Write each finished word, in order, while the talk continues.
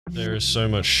There is so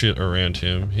much shit around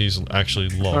him. He's actually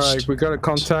lost. Alright, we got a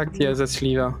contact. Yeah, that's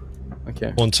Lever.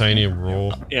 Okay. Spontaneum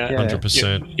raw. Yeah,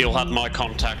 100%. You'll have my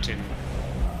contact in.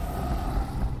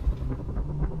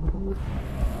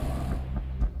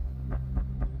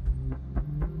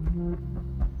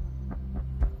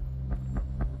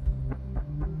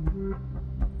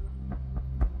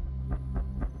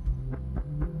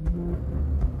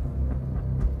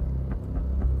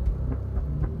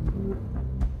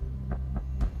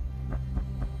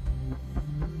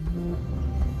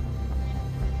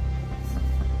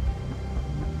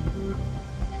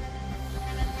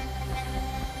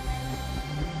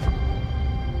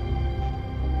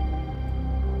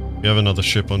 We have another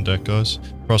ship on deck, guys.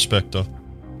 Prospector.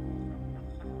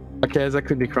 Okay, that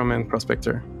could be Cromern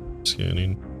Prospector.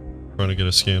 Scanning. Trying to get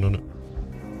a scan on it.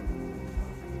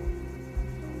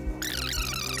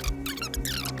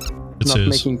 It's Not his.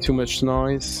 making too much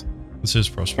noise. It's his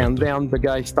Prospector. And then the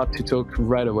guy started to talk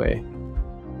right away.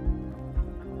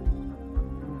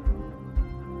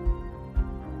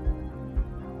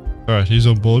 Alright, he's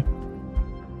on board.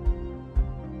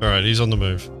 Alright, he's on the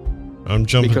move. I'm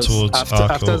jumping Because towards after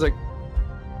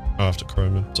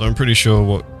Cromern. So I'm pretty sure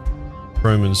what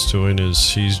Cromern's doing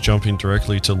is he's jumping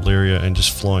directly to Lyria and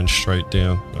just flying straight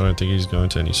down. I don't think he's going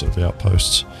to any sort of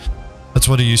outposts. That's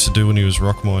what he used to do when he was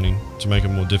rock mining, to make it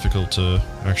more difficult to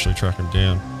actually track him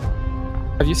down.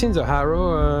 Have you seen the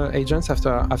Harrow agents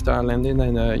after I landed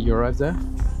and you arrived there?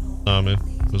 Nah, man.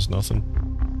 There's nothing.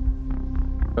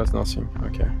 There's nothing.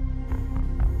 Okay.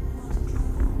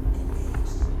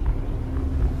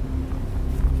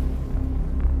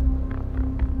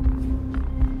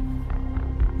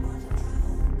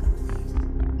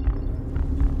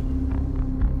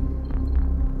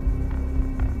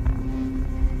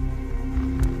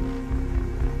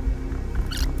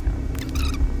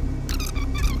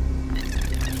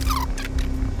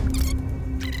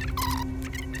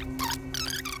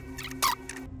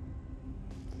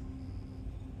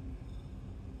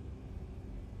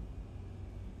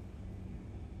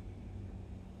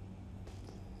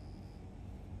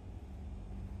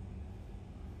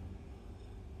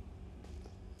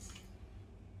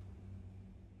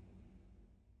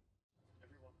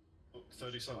 Oh,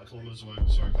 30-something kilometers away.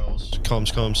 Sorry, Carlos.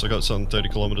 Comms. I got something 30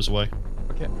 kilometers away.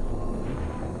 Okay.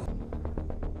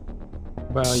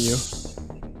 Where are you?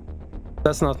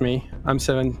 That's not me. I'm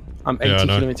 80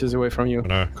 kilometers away from you.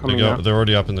 I know. They're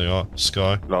already up in the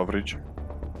sky. Leverage.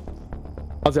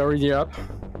 Are they already up?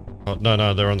 Oh,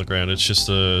 no, they're on the ground. It's just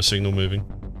the signal moving.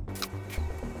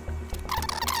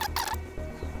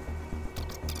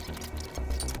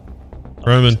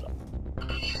 Cromern.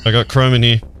 I got Cromern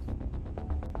here.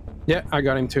 Yeah, I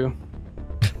got him too.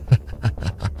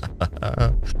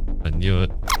 I knew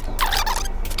it.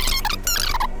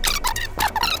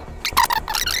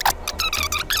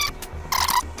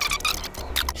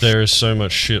 There is so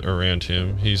much shit around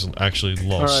him. He's actually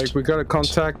lost. Alright, we got a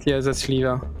contact. Yeah, that's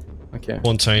Lever. Okay.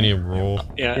 Spontaneum raw.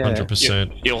 Yeah,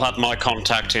 100%. You'll have my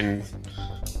contact in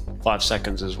 5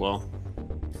 seconds as well.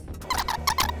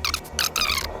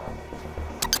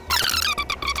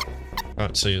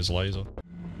 Can't see his laser.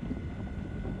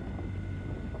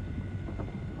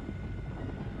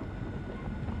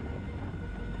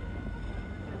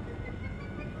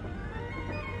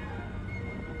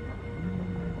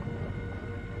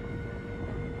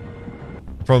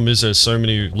 The problem is there's so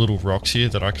many little rocks here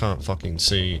that I can't fucking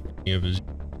see any of his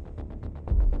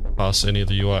past any of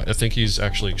the UI. I think he's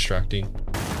actually extracting.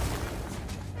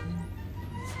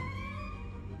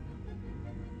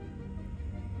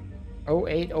 Oh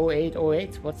 08, 08,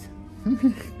 08, what?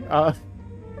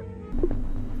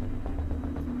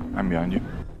 I'm behind you.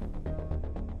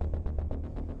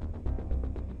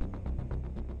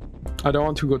 I don't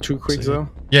want to go too quick though.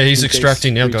 Yeah, he's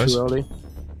extracting now, guys.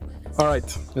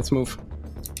 Alright, let's move.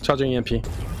 Charging EMP.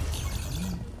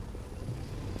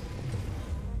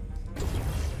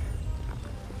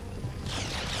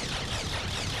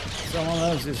 Someone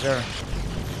else is there.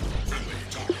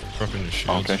 Dropping his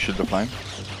shields. Okay, shoot the flame.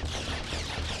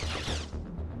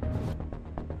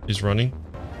 He's running.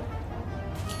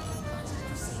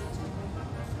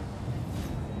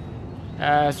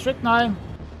 Strict 9.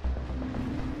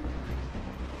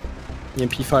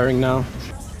 EMP firing now.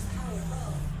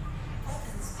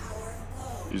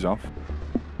 He's off.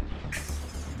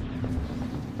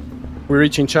 We're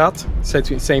reaching chart.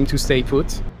 Same to stay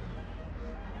put.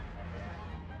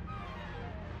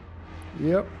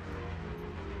 Yep.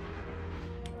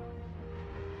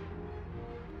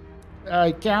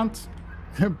 I can't.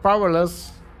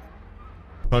 Powerless.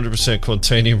 100%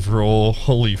 Quantanium raw.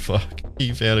 Holy fuck.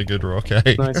 He found a good rock,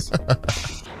 eh? Nice.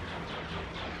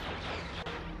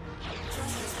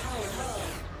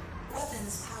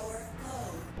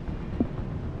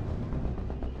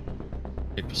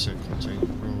 100%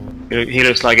 containment roll. He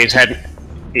looks like he's heading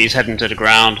to the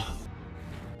ground.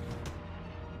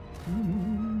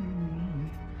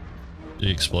 Did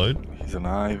he explode? He's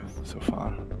alive so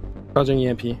far. Charging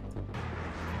EMP.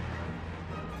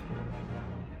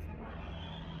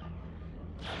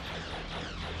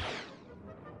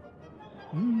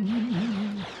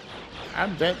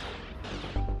 I'm dead.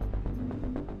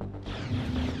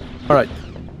 Alright.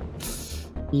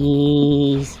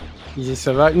 Is he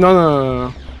survive?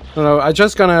 No. I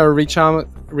just gonna reach out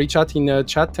in the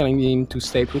chat telling him to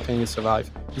stay put and he'll survive.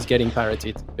 He's getting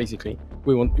pirated, basically.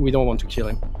 We don't want to kill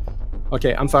him.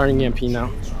 Okay, I'm firing EMP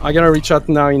now. I'm gonna reach out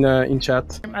now in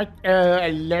chat. I'm at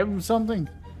 11 something.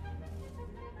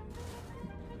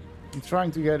 I'm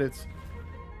trying to get it.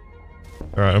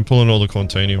 Alright, I'm pulling all the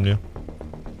Quantanium now.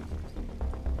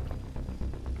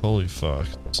 Holy fuck,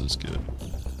 this is good.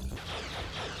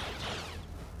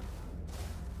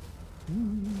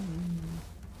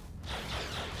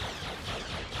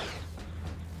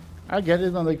 I get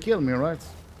it and they kill me, right?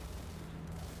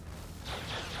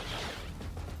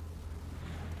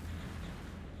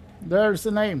 There's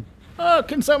the name. Oh,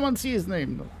 can someone see his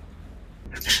name?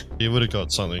 He would have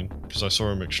got something, because I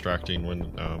saw him extracting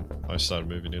when I started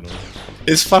moving in on him.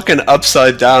 It's fucking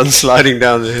upside down, sliding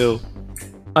down the hill.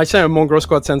 I say a Mongrel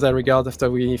Squad sends that regard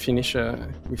after we finish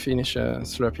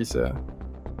Slurpy's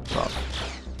route.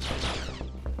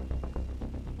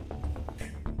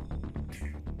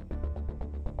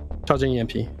 Charging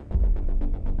EMP.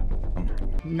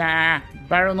 Nah,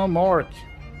 Baron or Mork.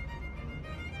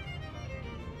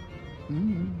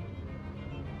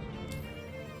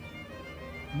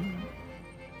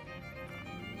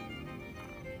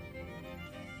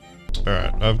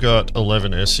 Alright, I've got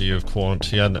 11 SE of Quant.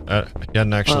 He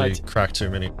hadn't actually cracked too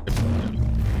many.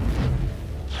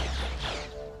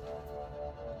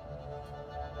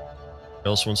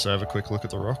 Else wants to have a quick look at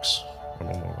the rocks? I'm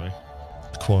on my way.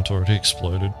 Quant already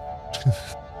exploded.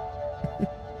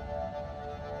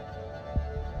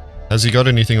 Has he got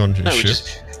anything on his ship?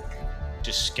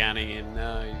 Just scanning him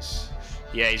now.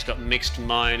 He's got mixed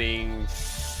mining,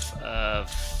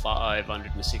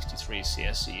 563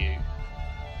 CSCU.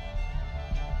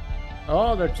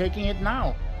 Oh, they're taking it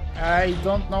now. I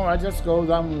don't know. I just go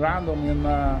down random in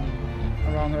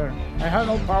around here. I have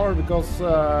no power because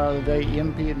they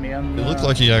EMP'd me. And It looked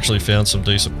like he actually found some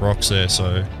decent rocks there,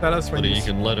 so you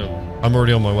can let him. I'm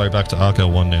already on my way back to Arco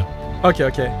 1 now.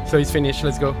 Okay. So he's finished.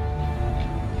 Let's go.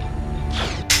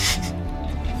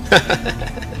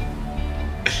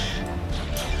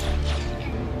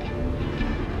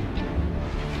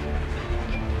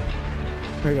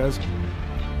 Hey guys.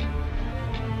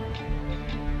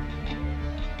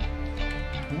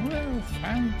 Well,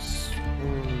 thanks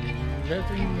for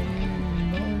letting me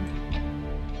know.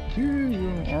 Here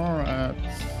you are at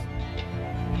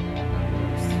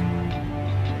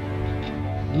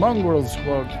Mongrel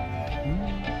Squad.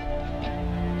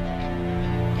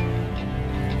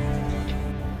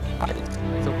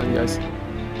 It's open, guys.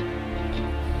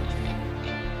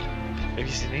 Have you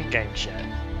seen in-game chat?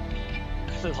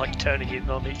 They're like turning in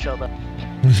on each other.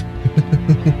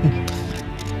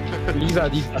 Leva,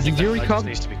 did you record?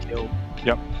 Needs to be killed.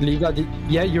 Yep. Leva,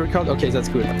 yeah, you record? Okay, that's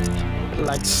good.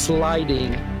 Like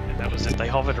sliding. And that was it. They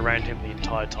hovered around him the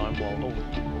entire time while...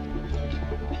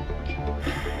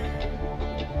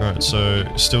 Alright, so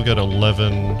still get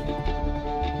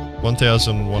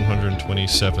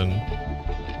 1,127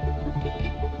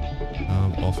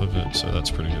 off of it, so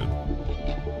that's pretty good.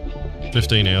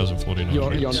 15 hours and 49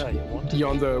 minutes. You're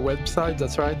on the website,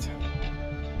 that's right?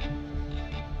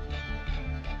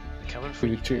 Coming for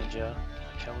you, Ninja.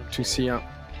 To see So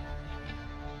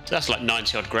that's like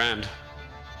 90 odd grand.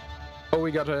 Oh,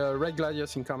 we got a Red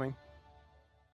Gladius incoming.